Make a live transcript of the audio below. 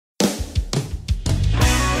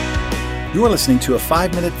You are listening to a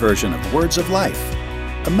 5-minute version of Words of Life,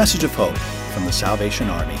 a message of hope from the Salvation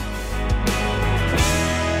Army.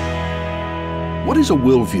 What is a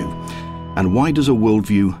worldview, and why does a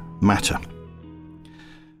worldview matter?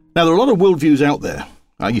 Now, there are a lot of worldviews out there.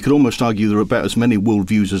 You could almost argue there are about as many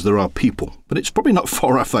worldviews as there are people, but it's probably not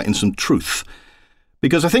far off that in some truth.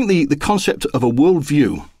 Because I think the concept of a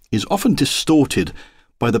worldview is often distorted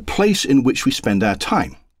by the place in which we spend our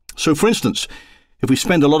time. So, for instance, if we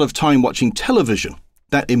spend a lot of time watching television,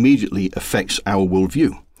 that immediately affects our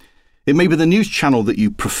worldview. It may be the news channel that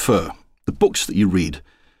you prefer, the books that you read,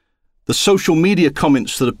 the social media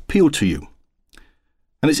comments that appeal to you.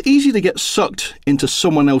 And it's easy to get sucked into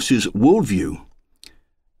someone else's worldview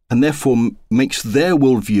and therefore makes their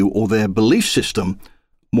worldview or their belief system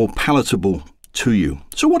more palatable to you.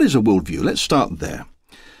 So what is a worldview? Let's start there.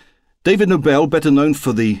 David Nobel, better known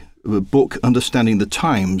for the book Understanding the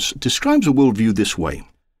Times, describes a worldview this way.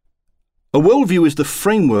 A worldview is the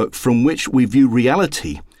framework from which we view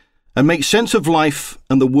reality and make sense of life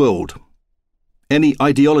and the world. Any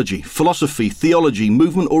ideology, philosophy, theology,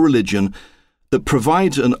 movement or religion that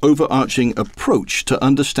provides an overarching approach to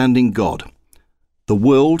understanding God, the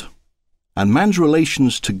world, and man's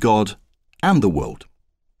relations to God and the world.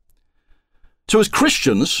 So as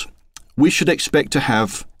Christians, we should expect to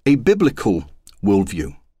have a biblical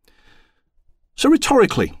worldview. So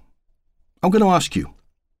rhetorically, I'm going to ask you,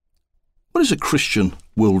 what is a Christian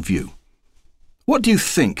worldview? What do you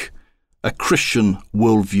think a Christian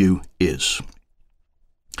worldview is?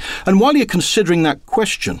 And while you're considering that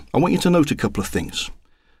question, I want you to note a couple of things.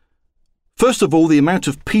 First of all, the amount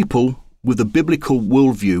of people with a biblical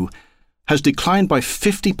worldview has declined by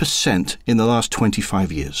 50% in the last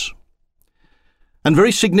 25 years. And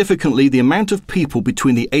very significantly, the amount of people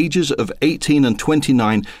between the ages of 18 and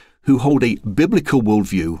 29 who hold a biblical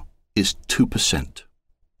worldview is 2%.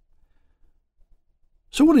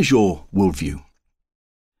 So what is your worldview?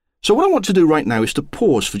 So what I want to do right now is to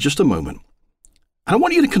pause for just a moment. And I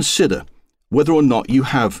want you to consider whether or not you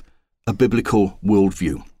have a biblical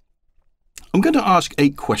worldview. I'm going to ask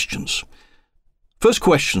 8 questions. First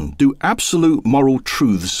question, do absolute moral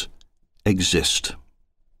truths exist?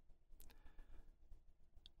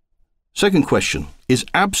 Second question, is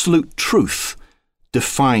absolute truth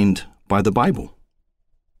defined by the Bible?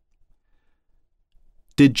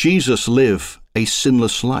 Did Jesus live a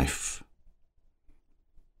sinless life?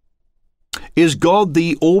 Is God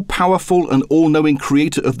the all-powerful and all-knowing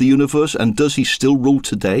creator of the universe, and does he still rule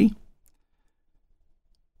today?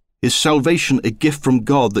 Is salvation a gift from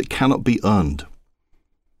God that cannot be earned?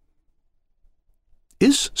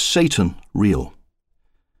 Is Satan real?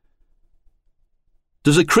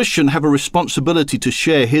 Does a Christian have a responsibility to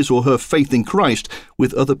share his or her faith in Christ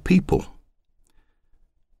with other people?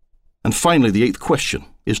 And finally, the 8th question,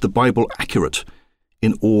 is the Bible accurate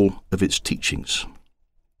in all of its teachings?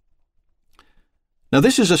 Now,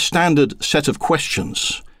 this is a standard set of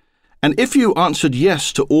questions, and if you answered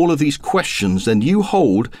yes to all of these questions, then you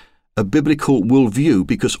hold a biblical worldview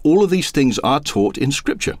because all of these things are taught in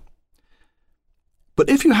Scripture. But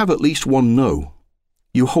if you have at least one no,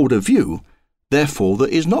 you hold a view therefore,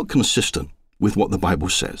 that is not consistent with what the Bible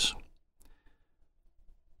says.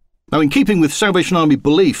 Now, in keeping with Salvation Army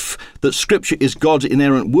belief that Scripture is God's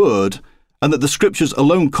inerrant word and that the Scriptures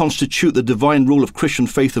alone constitute the divine rule of Christian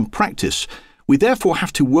faith and practice, we therefore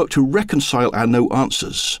have to work to reconcile our no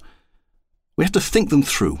answers. We have to think them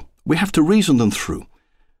through. We have to reason them through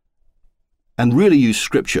and really use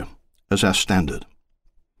Scripture as our standard.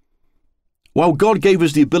 While God gave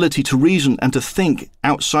us the ability to reason and to think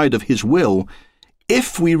outside of his will,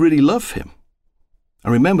 if we really love him,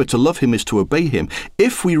 and remember, to love him is to obey him,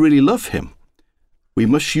 if we really love him, we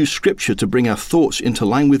must use Scripture to bring our thoughts into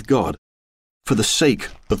line with God for the sake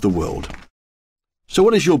of the world. So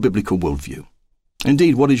what is your biblical worldview?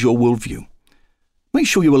 Indeed, what is your worldview? Make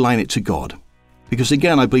sure you align it to God, because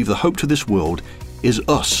again, I believe the hope to this world is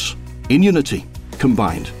us, in unity,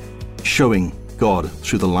 combined, showing God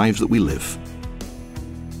through the lives that we live.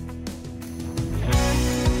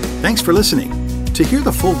 Thanks for listening. To hear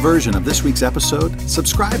the full version of this week's episode,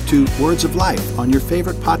 subscribe to Words of Life on your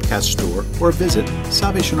favorite podcast store or visit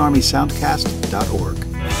salvationarmysoundcast.org.